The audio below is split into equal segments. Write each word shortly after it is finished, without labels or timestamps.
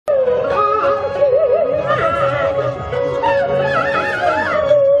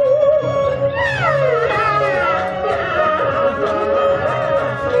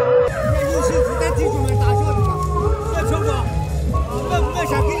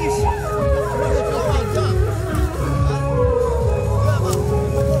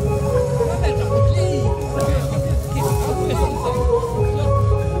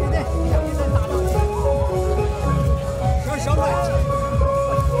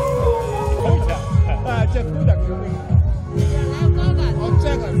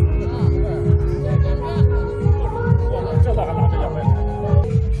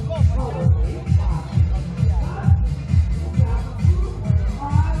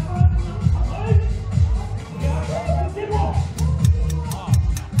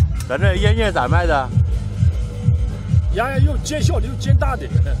咱这烟咋卖的？烟有尖小的，有尖大的，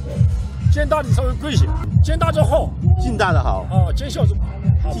尖大的稍微贵些，尖大的好。劲大的好。啊，尖小的。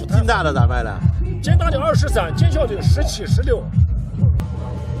劲大的咋卖的？劲大的23，尖小的17、16。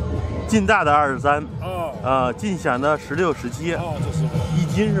劲大的23。啊。劲小的16、17。啊，就是1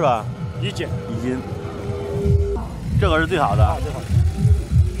斤是吧？1斤。1斤。这个是最好的。啊，最好的。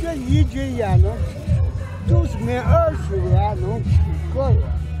这1斤烟能吃，就是卖20元能吃1个月。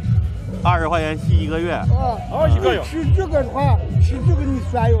20块钱吸1个月。1个月。吃这个的话，吃这个你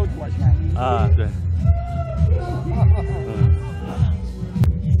算要多少钱？啊，对。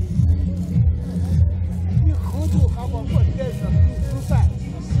你后头还把我带上吃饭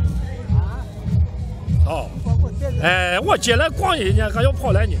啊？哦。哎，我进来逛一年，还要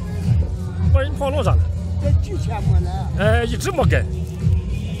跑来呢。我人跑路上了。这几天没来？哎，一直没跟。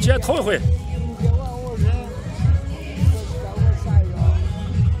今天头一回。今天我人，我啥样？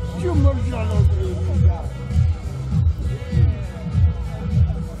这么热闹的人家。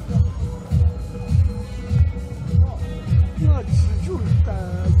我吃就干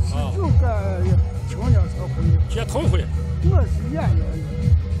青年才会。今天头一回。我是演员。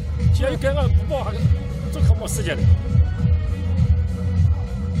今天跟俺不报还这可没时间了。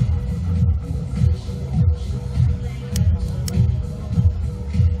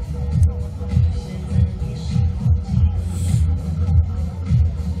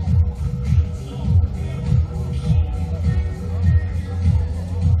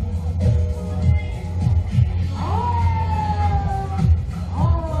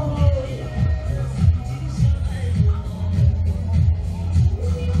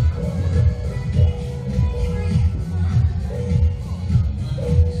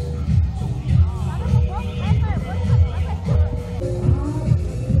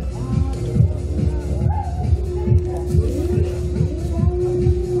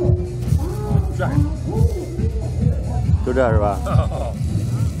就这是吧？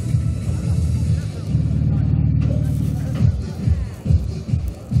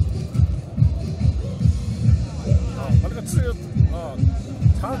把这个字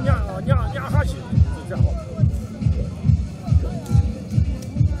长压下去就这样好。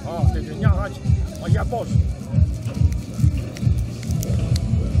对，压下去，把烟爆出。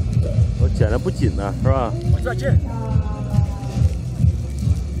我剪的不紧呢，是吧？往下剪。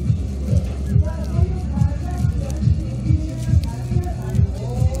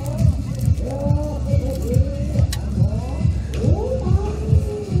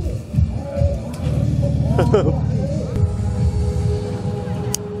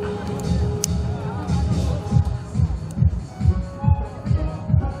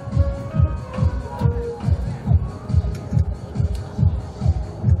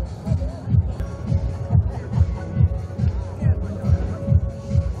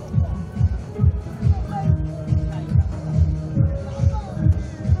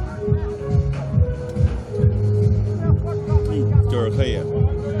就是可以。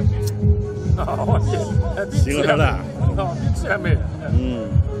行了的。比吃还美。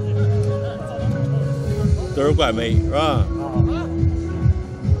都是官媒是吧？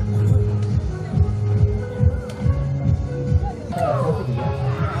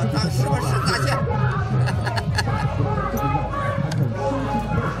是不是大县？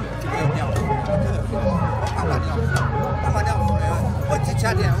我几千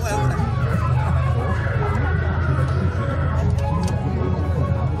天我也来。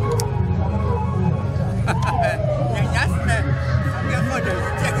人家是来，别我这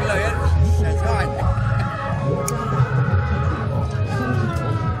这个老爷太小了。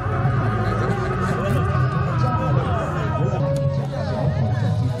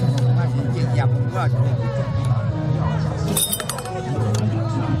也不过去。